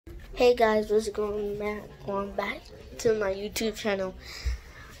Hey guys, what's going back to my YouTube channel.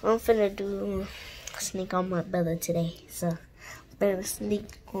 I'm finna do sneak on my brother today. So better sneak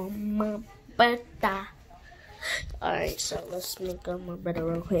on my brother. Alright, so let's sneak on my brother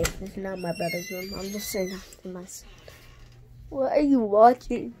real quick. This is not my brother's room. I'm just saying hi to my son. What are you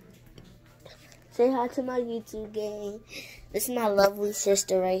watching? Say hi to my YouTube gang. This is my lovely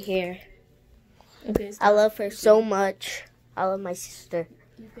sister right here. Okay, I love her so much. I love my sister.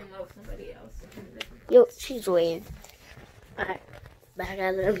 You can love somebody else. Yo, she's waiting. Alright, back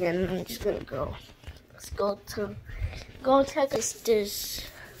at it again. I'm just gonna go. Let's go check her sisters.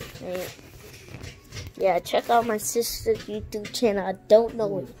 Yeah, check out my sister's YouTube channel. I don't know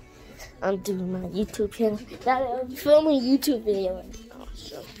what I'm doing my YouTube channel. I'm filming a YouTube video right now.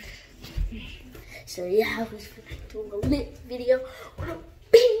 So yeah, I was doing a lit video on a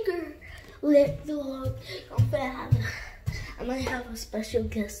banger lit vlog. I might have a special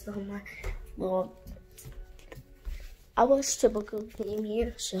guest on my vlog. I watch typical game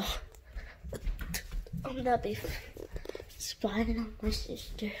here, so I'm not be spying on my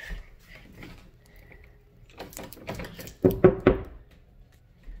sister.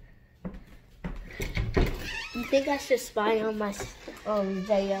 You think I should spy on my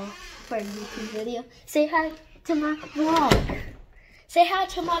video for a YouTube video? Say hi to my vlog. Say hi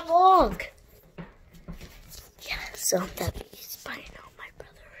to my vlog. Yeah, so I'm definitely spying on my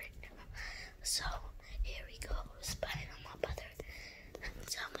brother right now. So here we go, spying on my brother.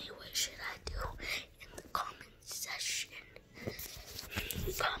 Tell me what should I do in the comment section.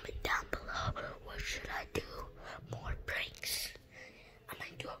 Comment down below. What should I do? More pranks. I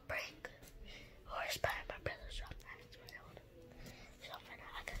might do a prank or spy on my brother.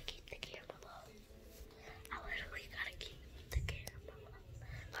 I gotta keep the camera low. I literally gotta keep the camera low.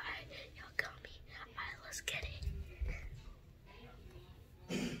 Alright, y'all got me. Alright, let's get it.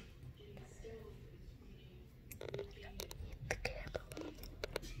 The camera low.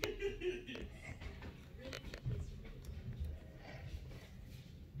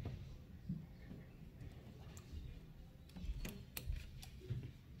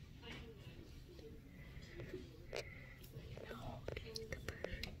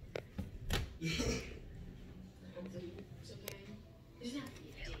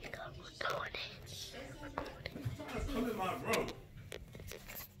 Come in my room.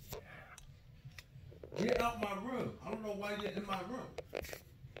 Get out my room. I don't know why you're in my room.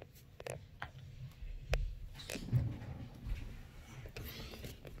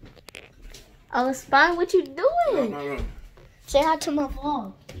 I was fine. What you Get out doing? my room. Say hi to my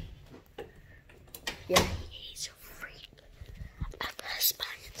vlog. Yeah, he's a freak. I'm not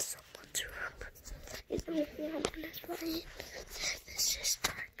spying someone's room. He's gonna be on this spying. This is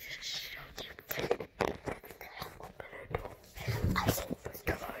dark. Just show you. I think the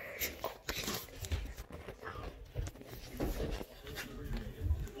door is open.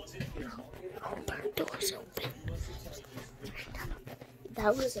 Our door's open.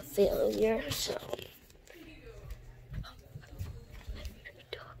 That was a failure, so.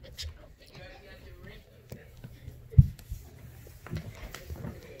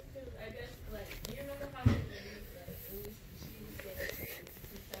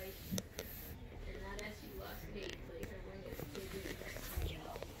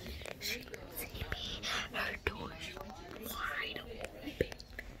 Her door's wide open.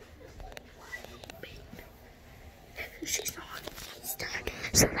 She's not stuck,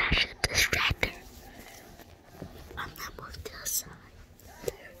 so that should distract her. I'm not moved to the side.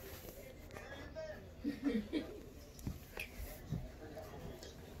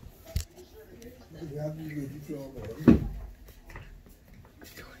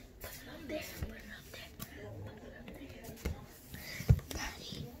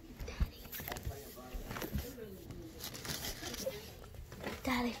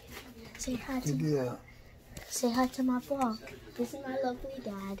 Daddy, say hi to my vlog. This is my lovely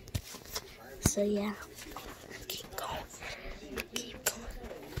dad. So yeah, keep going.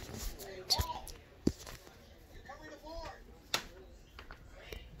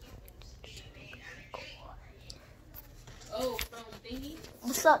 Oh, from thingy?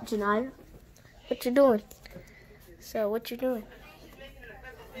 What's up, Janaya? What you doing? So what you doing?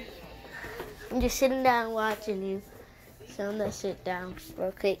 I'm just sitting down watching you. So I'm gonna sit down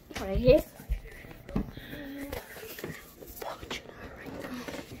real quick right here. Watching her right now.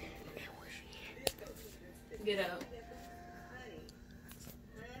 And where she is. Get out.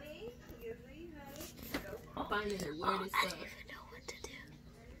 Finding the weirdest I don't stuff. even know what to do.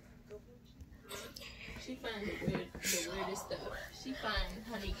 She finds the weirdest stuff. She finds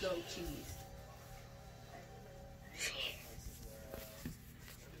honey goat cheese.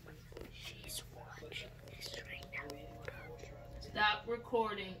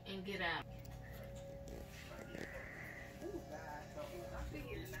 recording and get out.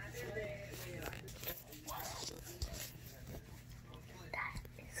 That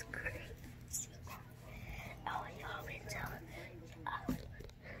is crazy. Oh, y'all been telling me.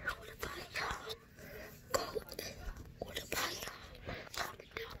 What about y'all? What about y'all?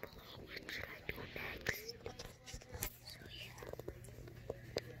 Comment down below. What should I do next? So yeah.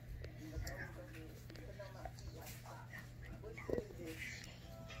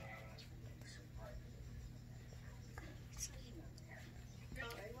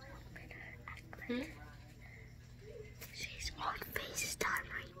 She's on FaceTime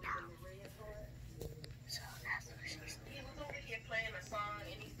right now. So that's what she's doing. He was over here playing a song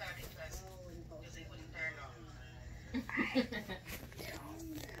and he started cussing because he wouldn't turn on. Alright. So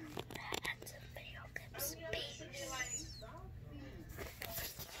that's a video clips. Peace.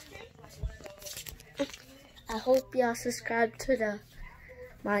 I hope y'all subscribe to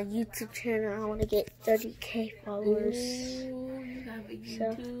my YouTube channel. I want to get 30K followers. Ooh, you have a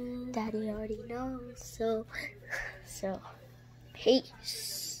So, YouTube. Daddy already knows. So,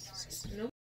 peace.